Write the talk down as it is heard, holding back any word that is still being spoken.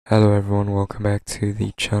Hello everyone, welcome back to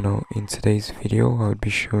the channel. In today's video, I'll be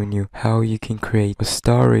showing you how you can create a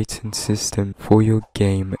star rating system for your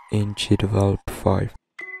game in GDevelop 5.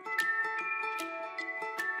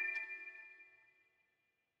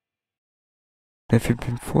 If you've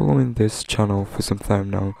been following this channel for some time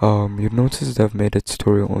now, you've noticed I've made a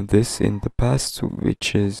tutorial on this in the past,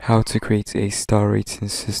 which is how to create a star rating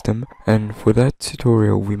system. And for that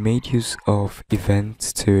tutorial, we made use of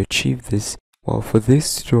events to achieve this. Well, for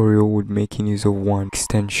this tutorial, we're making use of one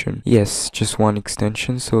extension. Yes, just one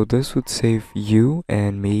extension. So this would save you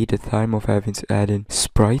and me the time of having to add in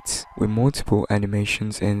sprites with multiple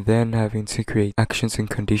animations and then having to create actions and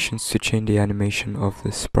conditions to change the animation of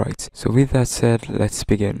the sprites. So with that said, let's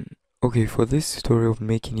begin. Okay, for this tutorial, I'm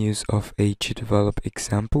making use of a GDevelop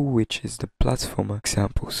example, which is the platformer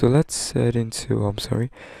example. So let's head into,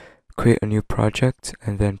 create a new project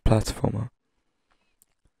and then platformer.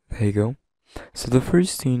 There you go. So the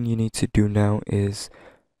first thing you need to do now is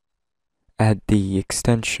add the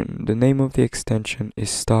extension. The name of the extension is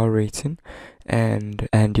Star Rating, and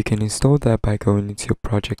you can install that by going into your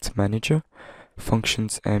project manager,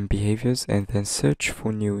 functions and behaviors, and then search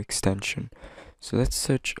for new extension. So let's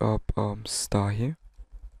search up star here.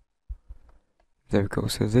 There we go.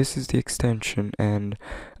 So this is the extension, and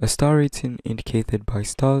a star rating indicated by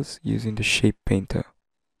stars using the shape painter.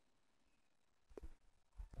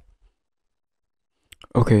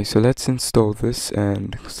 Okay, so let's install this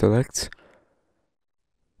and select,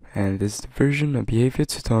 and this is the version of behavior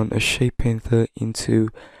to turn a shape painter into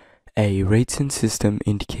a rating system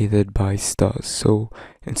indicated by stars. So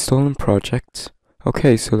installing project.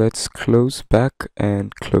 Okay, so let's close back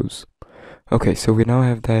and close. Okay, so we now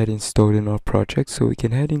have that installed in our project, so we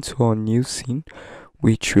can head into our new scene,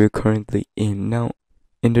 which we're currently in. Now,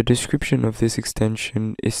 in the description of this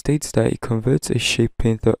extension, it states that it converts a shape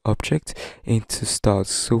painter object into stars.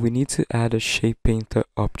 So we need to add a shape painter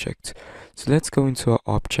object. So let's go into our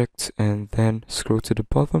object and then scroll to the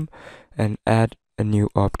bottom and add a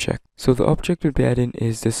new object. So the object we'll be adding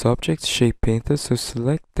is this object, shape painter. So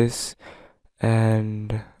select this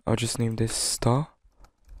and I'll just name this star.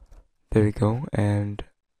 There we go, and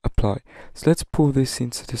apply. So let's pull this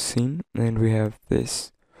into the scene and we have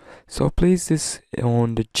this. So I'll place this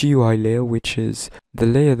on the GUI layer, which is the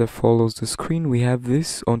layer that follows the screen. We have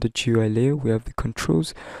this on the GUI layer, we have the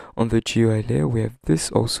controls on the GUI layer, we have this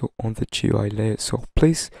also on the GUI layer. So I'll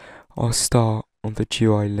place our star on the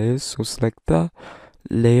GUI layers, so select that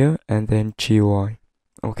layer and then GUI.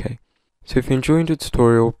 Okay, so if you're enjoying the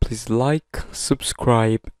tutorial, please like,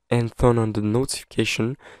 subscribe and turn on the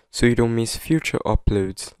notification so you don't miss future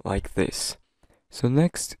uploads like this. So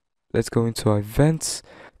next, let's go into our events.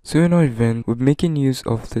 So in our event, we're making use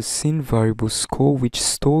of the scene variable score, which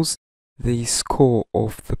stores the score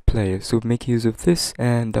of the player. So we make use of this,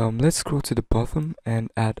 and let's scroll to the bottom and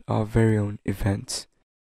add our very own event.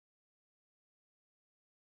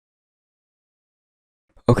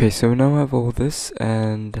 Okay, so we now have all this,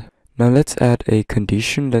 and now let's add a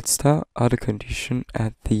condition. Let's add a condition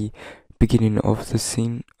at the beginning of the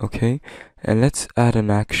scene, okay? And let's add an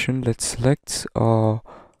action. Let's select our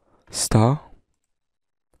star.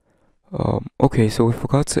 Okay, so we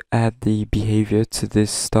forgot to add the behavior to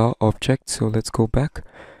this star object, so let's go back,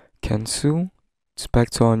 cancel, it's back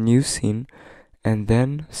to our new scene, and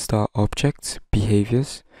then star object,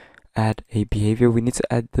 behaviors, add a behavior. We need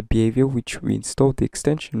to add the behavior which we installed, the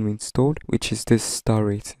extension we installed, which is this star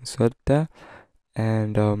rating. So add that,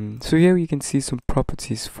 and so here you can see some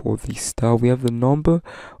properties for the star. We have the number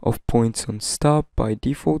of points on star. By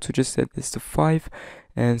default, we just set this to 5,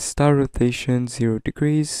 and star rotation 0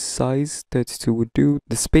 degrees, size 32 would do.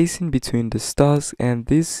 The spacing between the stars, and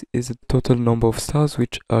this is the total number of stars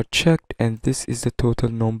which are checked, and this is the total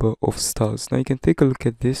number of stars. Now you can take a look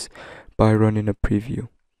at this by running a preview.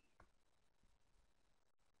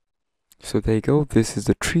 So there you go, this is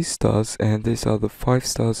the 3 stars and these are the 5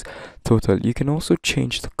 stars total. You can also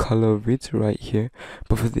change the color of it right here,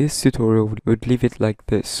 but for this tutorial we'd leave it like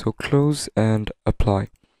this. So close and apply.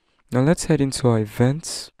 Now let's head into our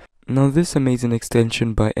events. Now this amazing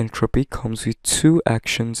extension by Entropy comes with 2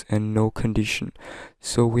 actions and no condition.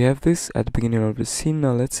 So we have this at the beginning of the scene.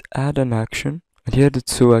 Now let's add an action. And here are the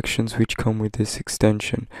 2 actions which come with this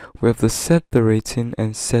extension. We have the set the rating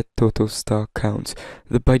and set total star count.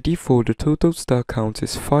 By default, the total star count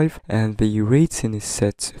is 5 and the rating is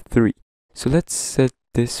set to 3. So let's set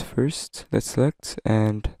this first. Let's select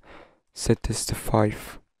and set this to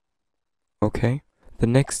 5. Okay. The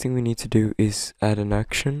next thing we need to do is add an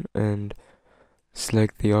action and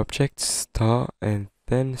select the object star and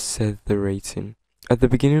then set the rating. at the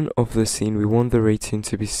beginning of the scene, we want the rating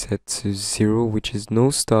to be set to 0, which is no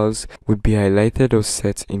stars would be highlighted or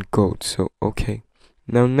set in gold. So okay.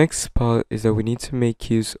 Now next part is that we need to make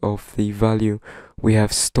use of the value we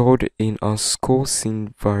have stored in our score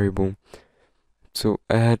scene variable. So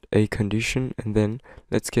add a condition and then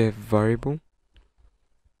let's get a variable.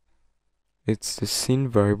 It's the scene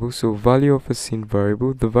variable, so value of a scene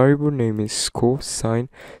variable. The variable name is score sign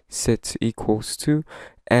set equals to,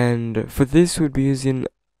 and for this we'll be using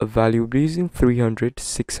a value, we'll be using 300,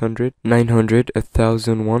 600, 900,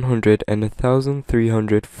 1100 and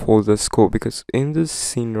 1300 for the score, because in this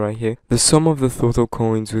scene right here the sum of the total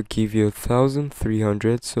coins will give you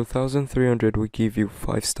 1300, so 1300 will give you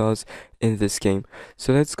 5 stars in this game.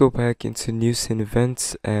 So let's go back into new scene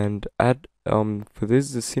events and add for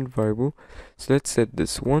this the scene variable. So let's set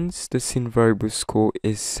this. Once the scene variable score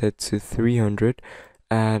is set to 300,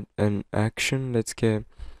 add an action. Let's get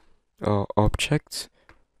object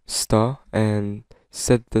star and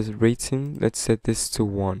set the rating. Let's set this to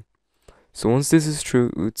 1. So once this is true,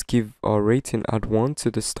 let's give our rating add 1 to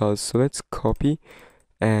the stars. So let's copy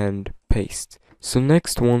and paste. So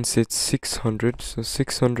next, once it's 600, so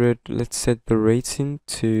 600, let's set the rating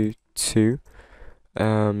to 2.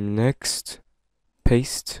 Next,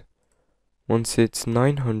 paste. Once it's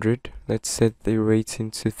 900, let's set the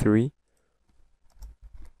rating to 3.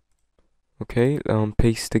 Okay,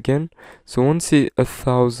 paste again. So once it's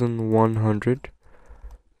 1100,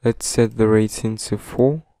 let's set the rating to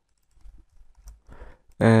 4.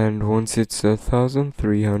 And once it's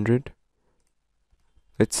 1300,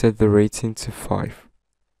 let's set the rating to 5.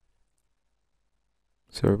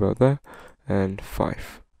 Sorry about that. And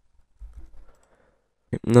 5.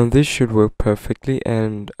 Now this should work perfectly,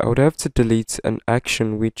 and I would have to delete an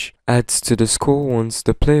action which adds to the score. Once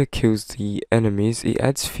the player kills the enemies, it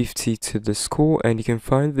adds 50 to the score, and you can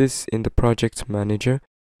find this in the project manager,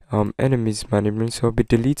 enemies management. So I'll be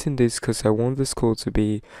deleting this because I want the score to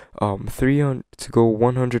be 300, to go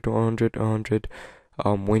 100, 100, 100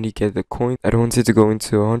 when you get the coin. I don't want it to go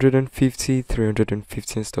into 150,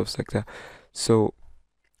 350 and stuff like that. So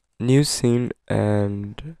new scene,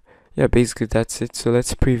 and yeah, basically that's it. So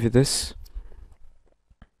let's preview this.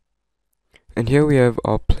 And here we have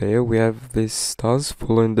our player. We have these stars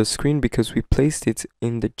following the screen because we placed it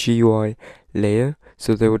in the GUI layer,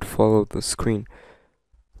 so they would follow the screen.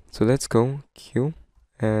 So let's go Q,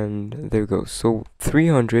 and there we go. So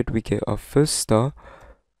 300 we get our first star.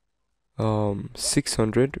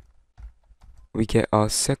 600 we get our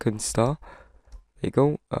second star. There you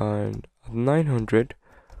go. And 900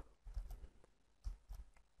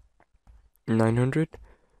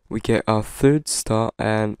 we get our third star,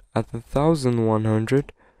 and at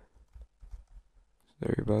 1100,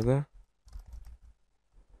 sorry about that,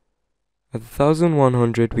 at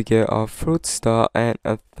 1100 we get our fourth star, and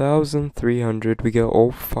at 1300 we get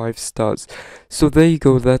all 5 stars. So there you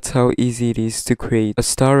go, that's how easy it is to create a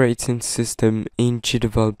star rating system in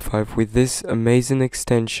GDevelop 5 with this amazing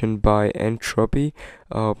extension by Entropy.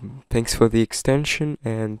 Thanks for the extension,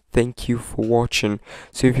 and thank you for watching.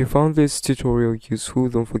 So if you found this tutorial useful,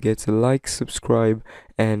 don't forget to like, subscribe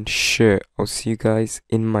and share. I'll see you guys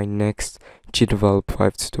in my next GDevelop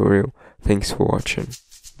 5 tutorial. Thanks for watching.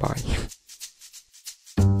 Bye.